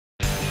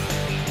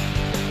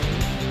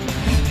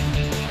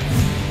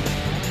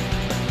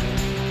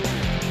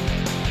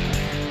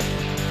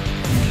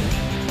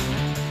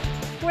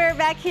We're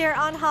back here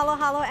on Halo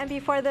Halo, and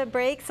before the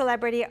break,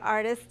 celebrity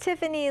artist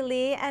Tiffany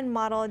Lee and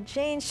model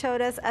Jane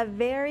showed us a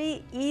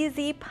very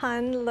easy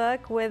pun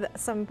look with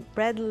some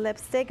red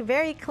lipstick,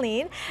 very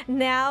clean.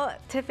 Now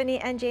Tiffany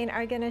and Jane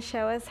are going to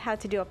show us how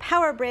to do a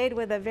power braid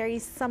with a very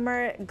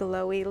summer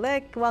glowy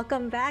look.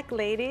 Welcome back,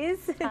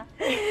 ladies.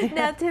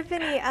 Now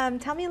Tiffany,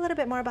 tell me a little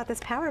bit more about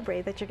this power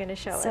braid that you're going to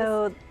show us.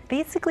 So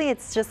basically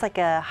it's just like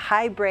a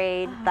high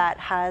braid that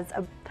has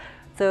a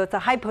So it's a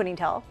high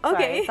ponytail. Okay.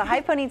 Sorry. It's a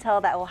high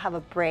ponytail that will have a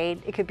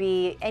braid. It could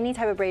be any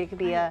type of braid. It could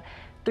be a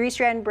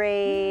 3-strand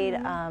braid,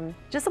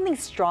 just something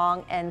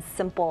strong and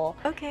simple.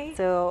 Okay.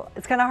 So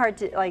it's kind of hard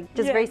to,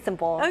 just very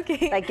simple.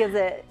 Okay. That gives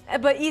it.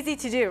 But easy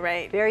to do,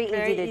 right? Very easy to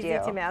do. Very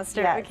easy to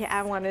master. Yes. Okay,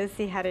 I want to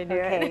see how to do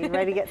it. Okay,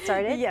 ready to get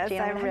started? Yes,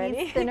 Jane, I'm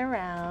ready. Spin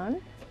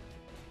around.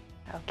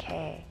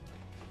 Okay.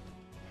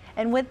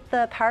 And with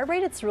the power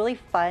braid, it's really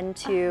fun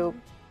to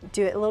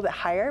do it a little bit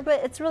higher,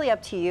 but it's really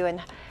up to you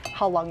and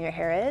how long your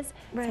hair is.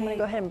 Right. So I'm gonna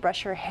go ahead and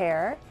brush your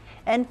hair.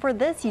 And for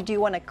this, you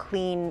do want a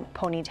clean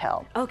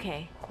ponytail.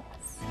 Okay.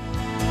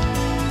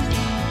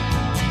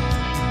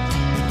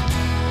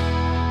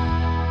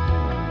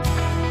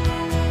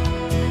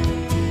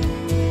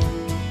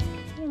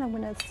 And I'm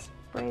gonna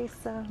spray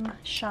some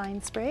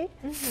shine spray.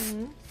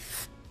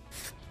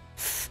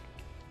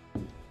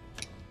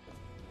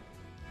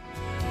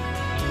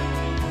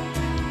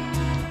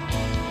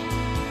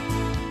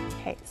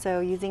 Okay, so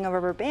using a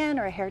rubber band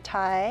or a hair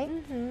tie,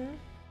 I'm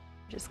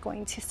just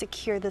going to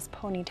secure this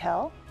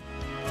ponytail.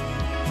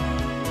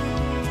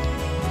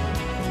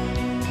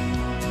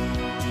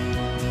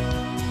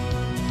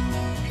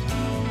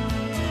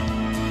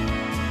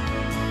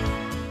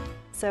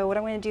 So what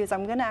I'm going to do is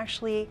I'm going to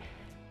actually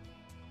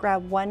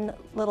grab one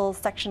little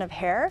section of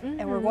hair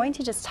and we're going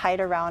to just tie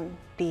it around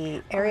the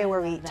area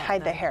where we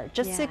tied the hair,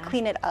 just to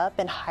clean it up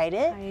and hide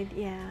it.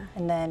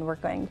 And then we're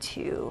going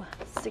to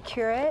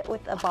secure it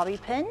with a bobby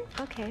pin.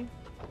 Okay.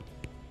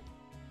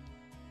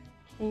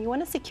 And you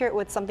want to secure it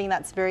with something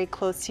that's very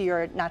close to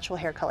your natural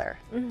hair color.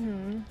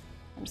 I'm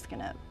just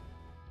going to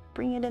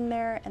bring it in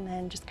there and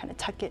then just kind of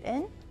tuck it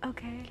in.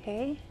 Okay.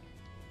 Okay.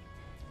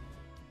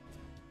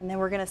 And then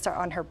we're going to start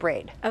on her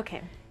braid.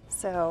 Okay.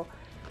 So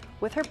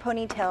with her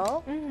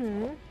ponytail,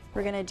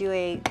 we're going to do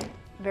a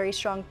very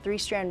strong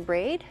 3-strand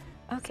braid.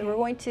 Okay. So we're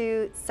going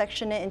to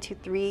section it into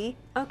 3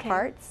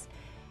 parts,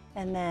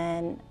 and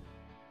then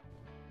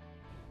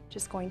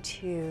just going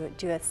to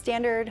do a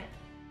standard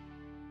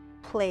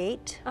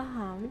plait,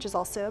 which is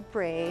also a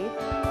braid.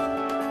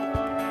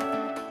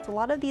 So a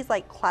lot of these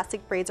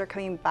classic braids are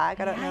coming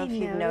back. I don't know if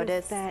you've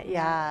noticed.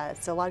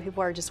 That, so a lot of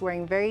people are just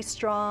wearing very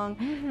strong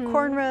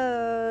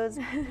cornrows,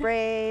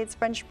 braids,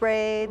 French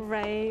braids.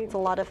 Right. It's a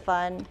lot of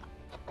fun.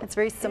 It's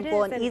very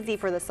simple and easy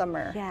for the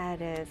summer. Yeah,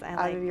 it is. I like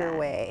out of your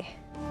way.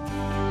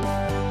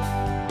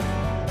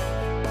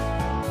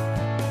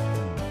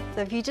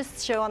 So if you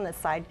just show on the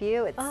side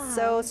view, it's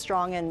so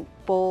strong and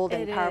bold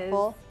and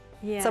powerful.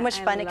 Yeah, so much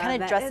fun. It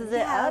kind of dresses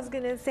it up. I was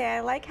gonna say, I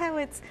like how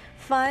it's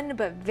fun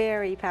but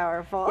very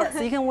powerful. Yeah,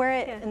 so you can wear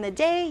it in the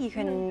day, you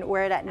can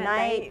wear it at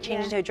night,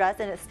 change it to a dress,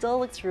 and it still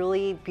looks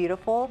really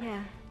beautiful.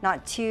 Yeah.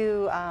 Not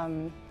too,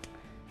 I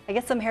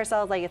guess some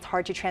hairstyles, it's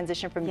hard to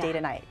transition from day to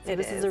night. So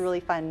this is a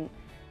really fun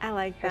I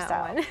like that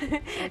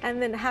one.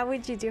 And then how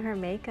would you do her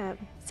makeup?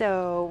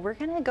 So we're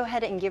gonna go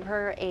ahead and give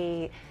her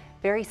a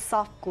very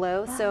soft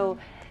glow. So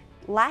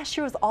last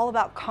year was all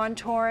about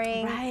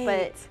contouring,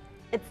 but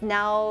it's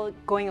now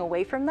going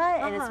away from that,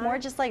 and it's more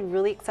just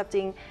really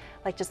accepting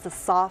just a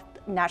soft,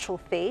 natural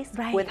face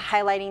with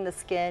highlighting the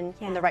skin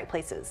in the right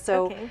places.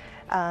 So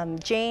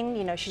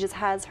Jane, she just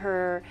has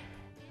her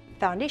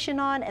foundation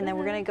on, and then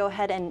we're gonna go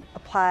ahead and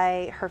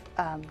apply her,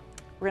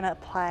 we're gonna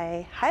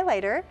apply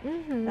highlighter.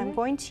 And I'm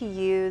going to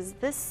use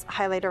this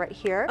highlighter right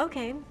here.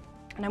 Okay.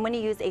 And I'm gonna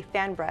use a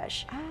fan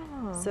brush.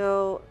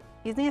 So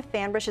using a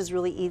fan brush is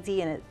really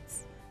easy, and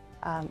it's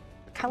kind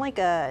of like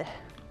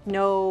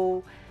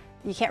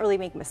you can't really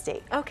make a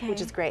mistake,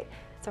 which is great.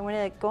 So I'm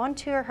going to go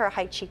onto her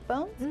high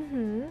cheekbones,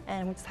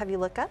 and we'll just have you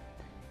look up.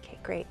 Okay,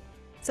 great.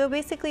 So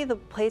basically the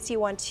place you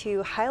want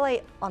to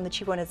highlight on the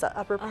cheekbone is the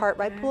upper part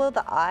right below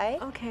the eye,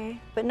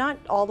 but not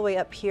all the way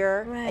up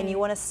here, and you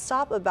want to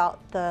stop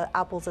about the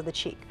apples of the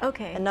cheek.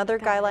 Another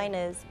guideline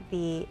is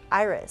the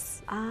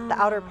iris, the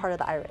outer part of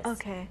the iris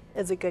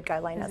is a good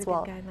guideline as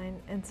well.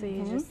 And so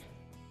you just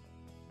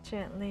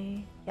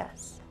gently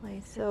place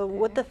it So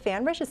with the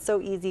fan brush, it's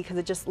so easy because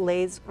it just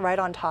lays right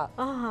on top.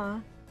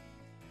 And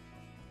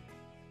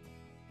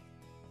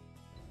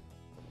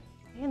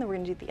then we're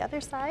going to do the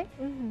other side.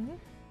 I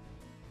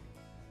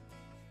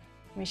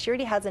mean, she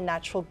already has a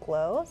natural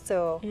glow,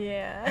 so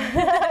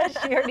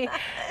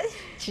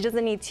she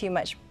doesn't need too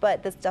much,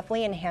 but this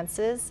definitely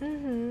enhances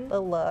the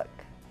look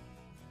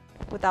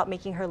without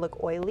making her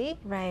look oily.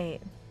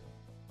 Right.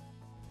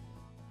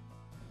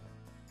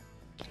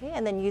 Okay,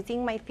 and then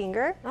using my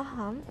finger,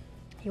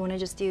 you want to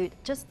just do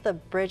the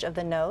bridge of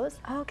the nose.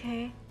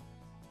 Okay.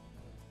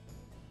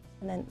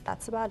 And then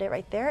that's about it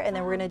right there. And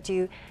then we're going to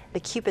do the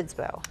Cupid's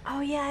bow.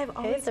 Oh yeah, I've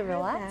always so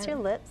relax your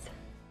lips.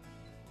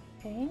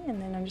 Okay, and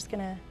then I'm just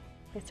going to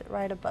Place it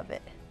right above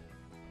it.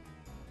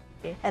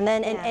 And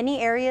then in any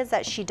areas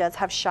that she does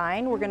have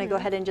shine, we're gonna go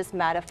ahead and just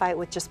mattify it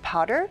with just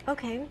powder.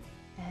 Okay.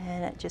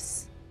 And it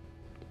just,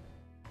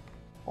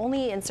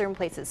 only in certain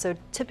places. So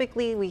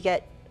typically we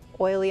get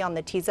oily on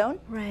the T-zone.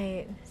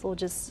 Right. So we'll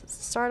just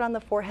start on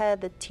the forehead,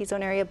 the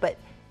T-zone area, but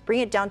bring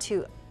it down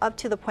to up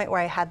to the point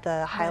where I had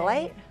the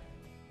highlight.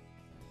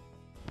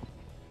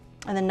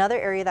 And another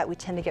area that we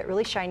tend to get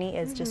really shiny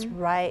is just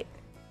right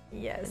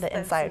the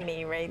inside. That's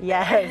me right there.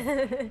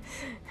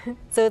 Yes.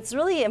 So it's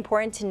really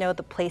important to know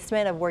the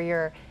placement of where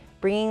you're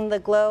bringing the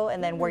glow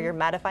and then where you're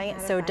mattifying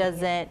it, so it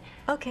doesn't.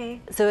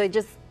 Okay. So it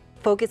just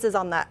focuses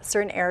on that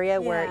certain area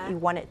where you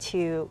want it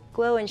to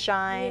glow and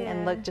shine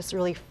and look just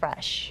really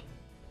fresh.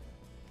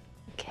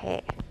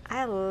 Okay.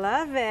 I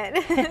love it.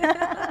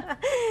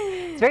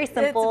 It's very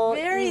simple.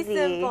 It's very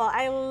simple.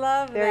 I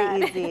love that.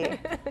 Very easy.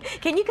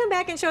 Can you come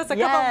back and show us a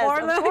couple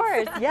more looks? Of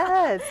course.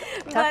 Yes,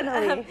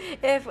 definitely.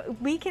 But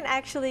if we can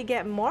actually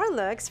get more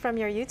looks from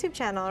your YouTube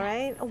channel,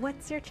 right?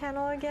 What's your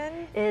channel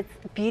again? It's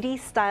Beauty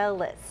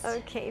Stylist.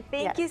 Okay.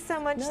 Thank you so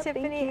much,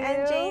 Tiffany. Thank and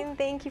you. Jane,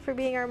 thank you for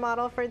being our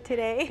model for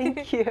today.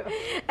 Thank you.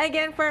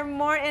 Again, for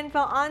more info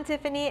on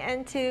Tiffany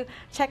and to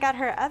check out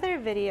her other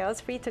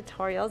videos, free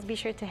tutorials, be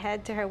sure to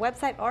head to her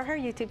website or her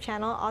YouTube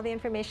channel. All the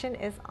information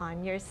is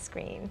on your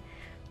screen.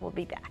 We'll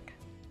be back.